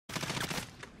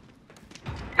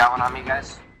Got one on me,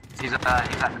 guys. He's at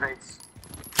crates.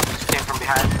 Just came from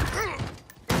behind.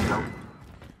 There you go.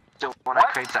 Still one at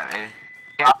crates at me.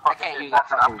 Yeah, I can't use that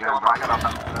fucking gun, bro.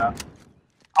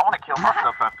 I want to kill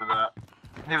myself after that.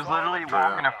 He was literally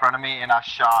walking in front of me and I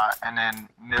shot and then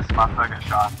missed my second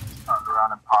shot. Turned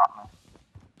around and popped me.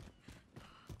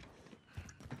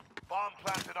 Bomb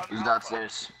planted on He's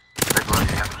downstairs.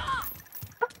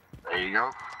 There you go.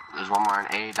 There's one more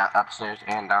in A, upstairs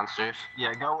and downstairs.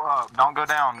 Yeah, go up. Don't go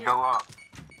down. Go up.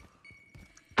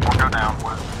 Or go down.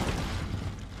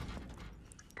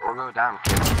 We'll go down,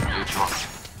 kid. Which one?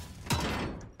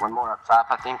 One more up top,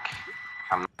 I think.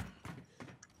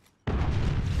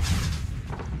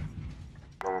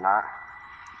 Maybe not.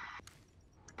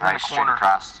 Nice, straight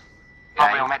across.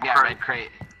 Yeah, you might be at red crate.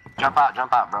 Jump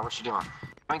out, bro. What you doing?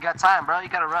 We ain't got time, bro. You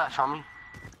gotta rush, homie.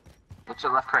 Look to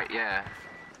the left crate, yeah.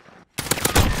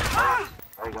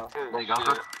 There you go. There you go.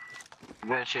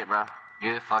 Good shit, bro.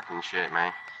 Good fucking shit,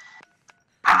 man.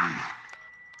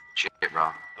 Shit, bro.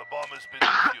 The bomb has been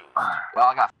defused. Well,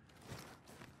 I got.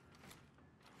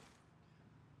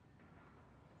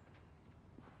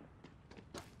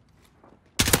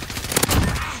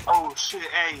 Oh shit,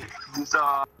 hey, he's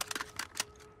Central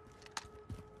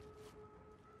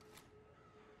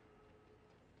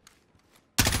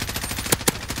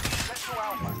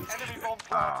Alpha, enemy bomb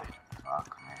planted.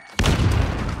 Fuck, man.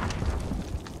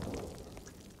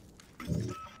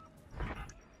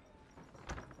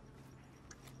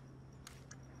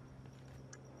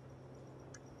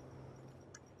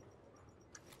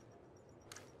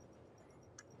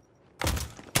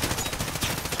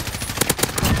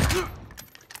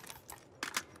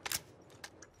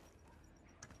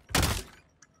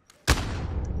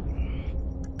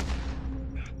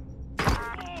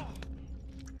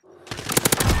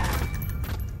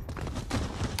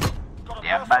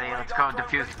 Yeah, buddy, let's go.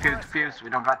 Defuse. We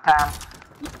don't got time.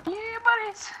 Yeah,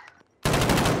 buddies.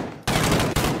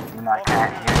 You know, I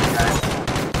can't hear you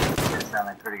guys. You sound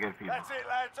like pretty good people. That's it,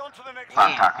 lads. On to the next That's what I'm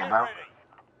game. talking Get about. ready.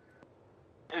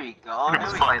 There you go. There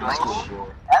Let's we play go. this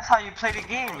shit. That's how you play the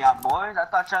game, y'all boys. I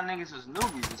thought y'all niggas was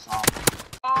newbies or something.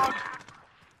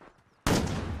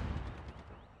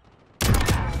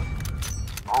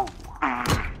 Oh.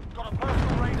 Got a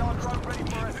personal radar drone ready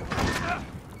for escort.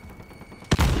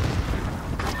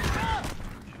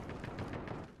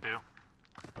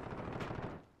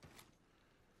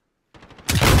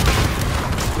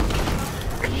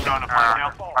 Trying to find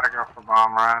out. Gotta go for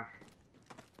bomb run.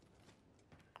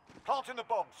 Planting the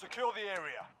bomb. Secure the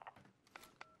area.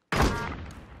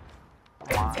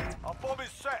 Our bomb is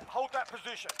set. Hold that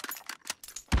position.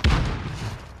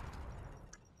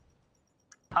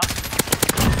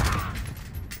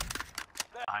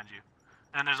 Behind you.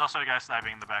 And there's also a guy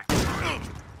sniping in the back.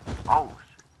 Oh.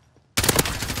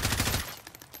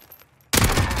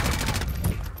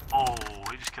 Oh,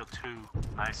 he just killed two.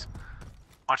 Nice.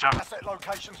 Watch out. Asset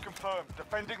locations confirmed.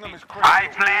 Defending them is critical. I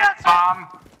plant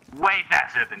bomb way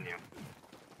faster than you.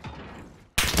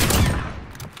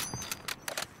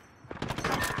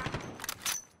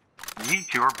 You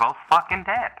two are both fucking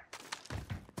dead.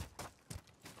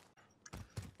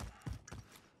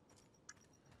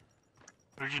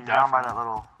 Where'd you He's die down from? by that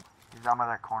little. He's down by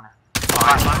that corner.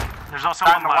 There's also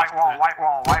Down one the left. white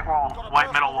wall. Got a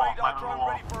White middle personal wall, radar white drone middle wall.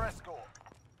 ready for escort.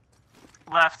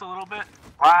 Left a little bit.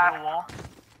 Left. Middle wall.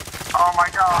 Oh my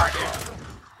god.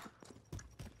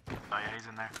 Oh yeah, he's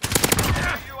in there.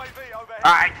 UAV overhead.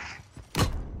 Alright,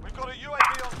 We've got a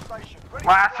UAV on station. Ready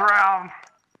last to fly. round.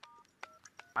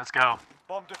 Let's go.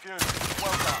 Bomb defused.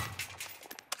 Well done.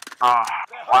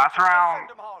 They're Last hot. round. Send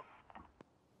them home.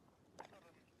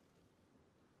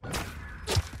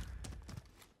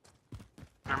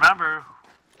 Remember,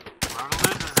 whoever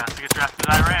loses has to get drafted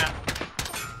to Iran.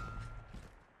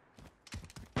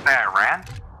 Say Iran?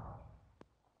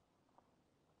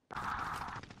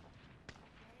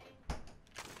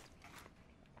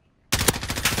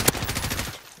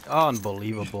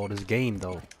 Unbelievable, this game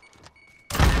though.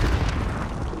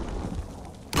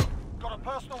 Got a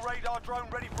personal radar drone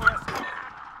ready for escort.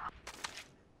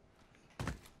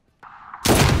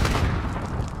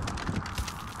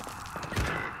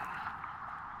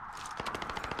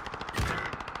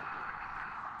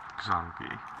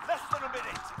 Zombie. Less than a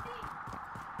minute.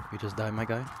 You just died, my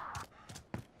guy.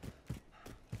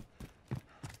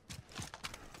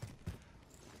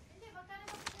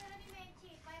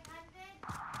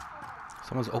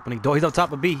 Someone's opening door. He's on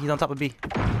top of B. He's on top of B.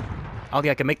 I don't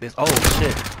think I can make this. Oh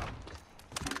shit.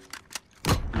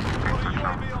 Got a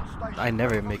UAV on station. I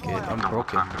never make it. I'm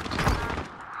broken.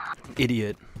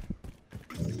 Idiot.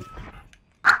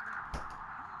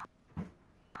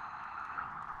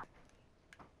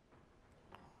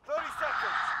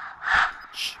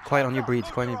 Quiet on your breeds.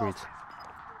 Quiet on your breeds.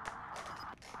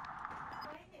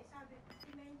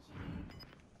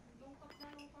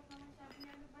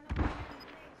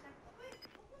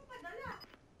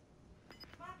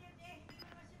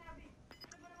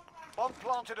 Bomb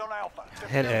planted on Alpha.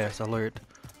 Head ass alert.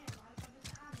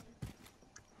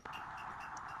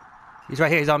 He's right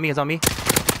here. He's on me. He's on me.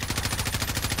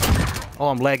 Oh,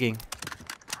 I'm lagging.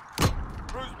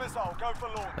 Cruise missile, go for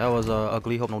launch. That was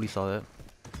ugly. Hope nobody saw that.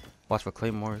 Watch for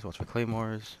claymores. Watch for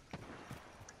claymores.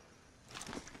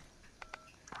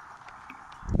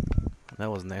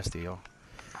 That was nasty, yo.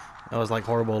 That was like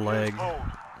horrible lag. Good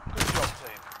job,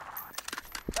 team.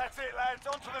 That's it, lads.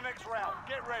 On to the next round.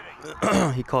 Get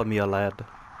ready. He called me a lad.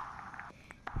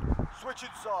 Switching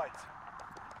sides.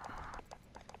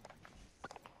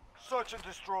 Search and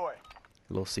destroy.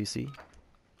 Little CC.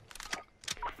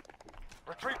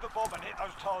 Retrieve the bomb and hit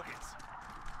those targets.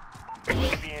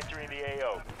 UAV entering the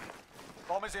AO.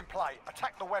 Bomb is in play.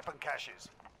 Attack the weapon caches.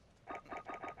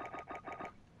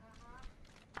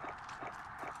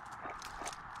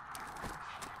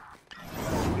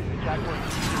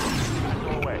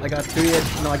 I got three at,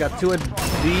 no, I got two at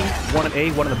B, one at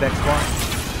A, one in the back spot.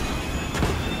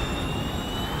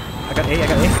 I got A.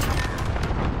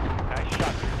 Nice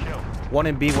shot, good kill. One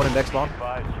in B, one in back spawn.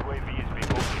 UAV is being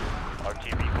moved.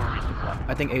 RTV for resupply.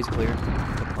 I think A's clear.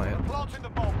 Good plan. Planting the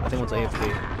bomb. I think one's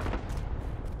AFK.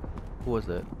 Who was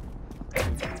that?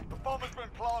 The bomb has been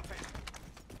planted.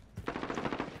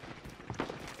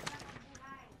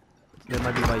 That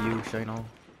might be by you, Shano.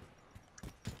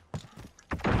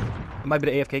 It might be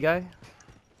the AFK guy.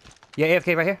 Yeah,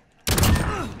 AFK right here.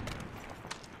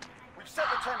 We've set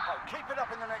the tempo. Keep it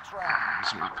up in the next round.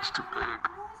 This map is too big.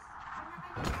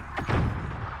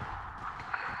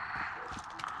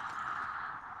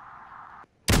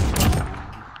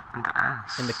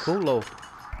 In the culo.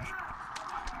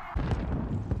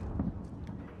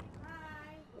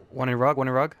 One in rug, one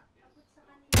in rug.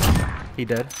 He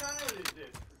dead.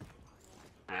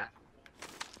 Yeah.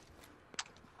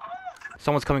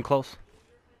 Someone's coming close.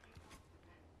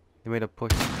 He made a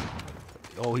push.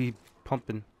 Oh, he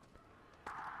pumping.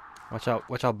 Watch out,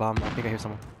 bomb. I think I hear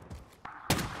someone.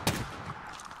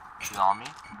 She's on me.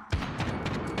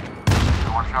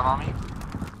 One shot on me.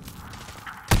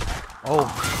 Oh,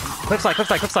 cliffside.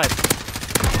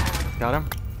 Got him.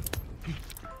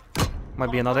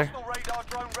 Might be another. Personal radar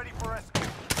drone ready for escort.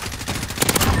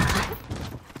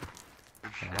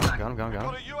 Got him. Got a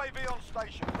UAV on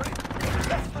station. Ready.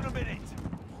 Less than a minute.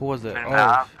 Who was that?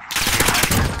 Mid-map. Oh,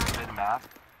 Mid-map.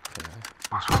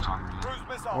 Last one's on me. Cruise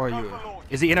missile. where are go you? for launch.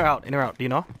 Is he in or out? In or out? Do you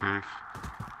know? Beef.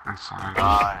 Inside.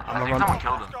 I think run- someone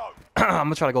killed him. Let's go. I'm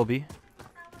gonna try to go B.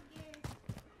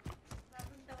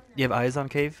 You have eyes on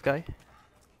cave, guy?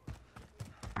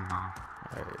 No.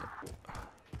 Alright.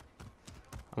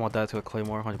 I want that to a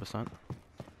claymore, 100%.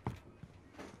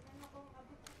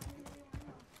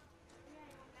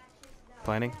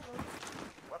 Planning.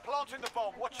 We're planting the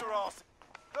bomb. Watch your ass.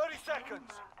 30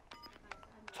 seconds.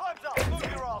 Time's up. Move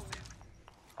your asses.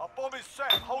 Our bomb is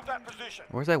set. Hold that position.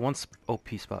 Where's that one OP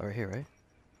spot right here, right?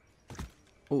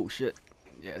 Oh shit.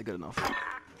 Yeah, good enough.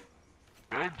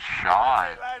 Good shot.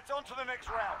 Hey, lads, on to the next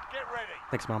round. Get ready.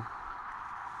 Thanks, Mom.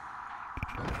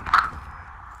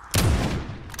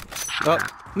 Oh,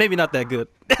 maybe not that good.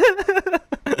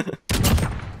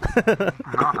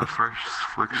 Not the first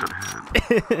flick should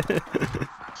hit.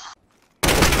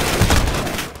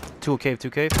 Two cave.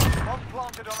 Bomb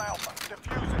planted on Alpha.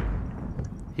 Defuse it.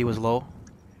 He was low.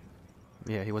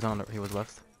 Yeah, he was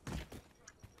left.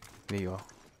 There you go.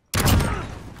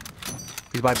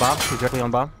 He's by bomb. He's directly on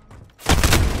bomb.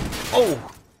 Oh!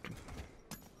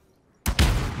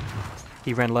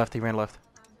 He ran left.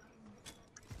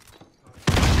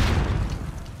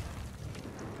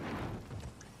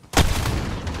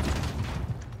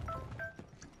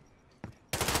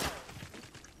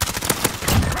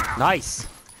 Nice!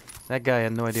 That guy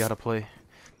had no idea how to play.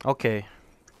 Okay.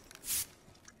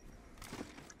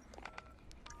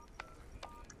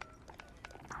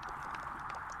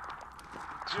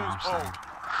 Use ball.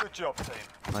 Good job, team.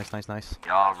 Nice.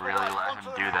 Y'all really let him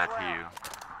do that to you.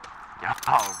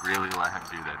 Y'all really let him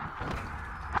do that.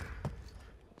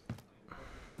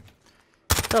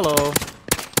 Hello.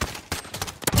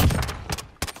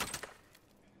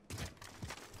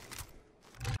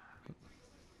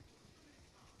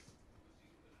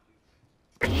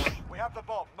 We have the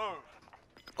bomb. Move.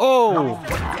 Oh!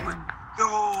 Time's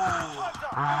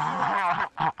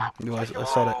up. No, I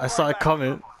saw it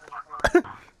coming.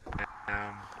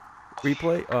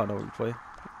 Replay? Oh no, replay.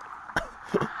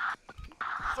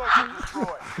 Search and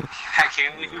destroy. I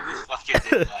can't believe you fucking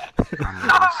did that. I knew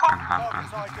this was gonna happen.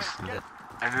 Target's ID. Get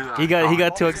He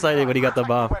got too excited when he got the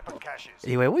bomb. Weapon caches.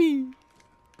 He went wee.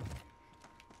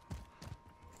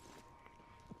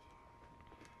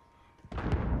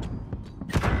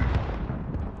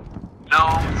 No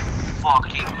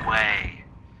fucking way.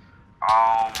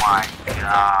 Oh my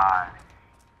god.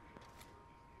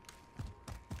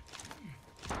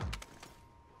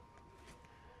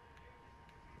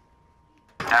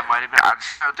 That might have been. I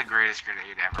just shot the greatest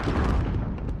grenade ever.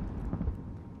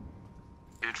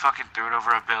 Dude fucking threw it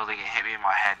over a building and hit me in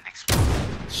my head and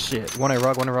exploded. Shit. One in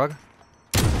rug, one in rug.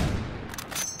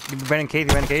 You ran in cave,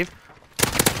 you ran in cave.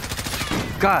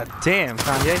 God damn,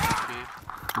 Kanye.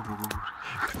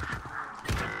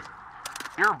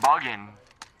 You're bugging.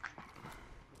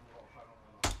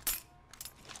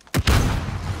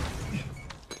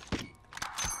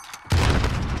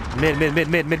 Mid.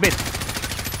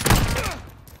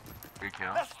 Good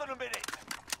kill. Less than a minute.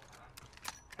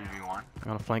 3v1. I'm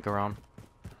gonna flank around.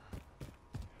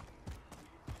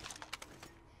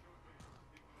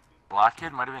 Black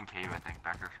kid might have been cave, I think,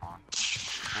 back or spawn. I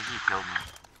think he killed me.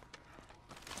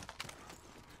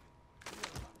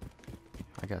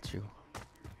 I got you.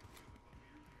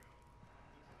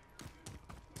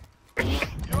 You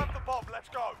have the bomb. Let's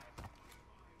go.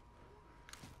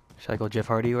 Should I go Jeff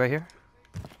Hardy right here?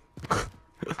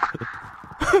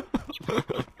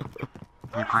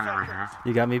 You playing over here?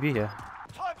 You got me, B? Yeah.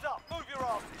 Time's up. Move your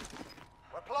asses.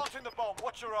 We're planting the bomb.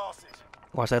 Watch your asses.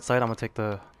 Watch that side. I'm gonna take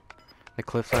the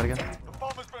cliff side again. The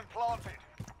bomb has been planted.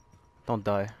 Don't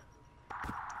die.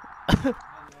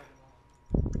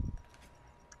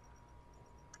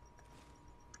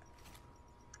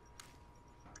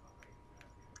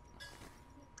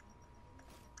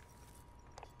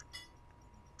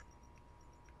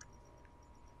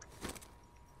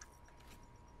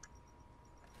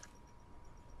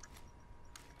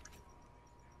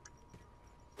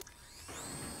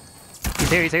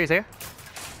 He's here.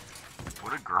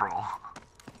 What a girl.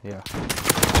 Yeah.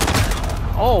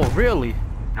 Oh, really?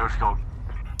 No scope.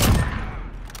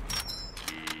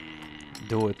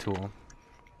 Do it to him.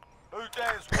 Who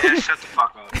dares? Yeah, shut the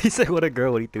fuck up. He said, what a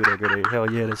girl when he threw that grenade.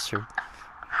 Hell yeah, that's true.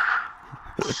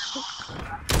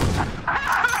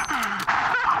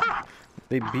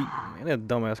 They beat, man, that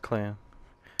dumbass clan.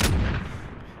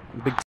 Big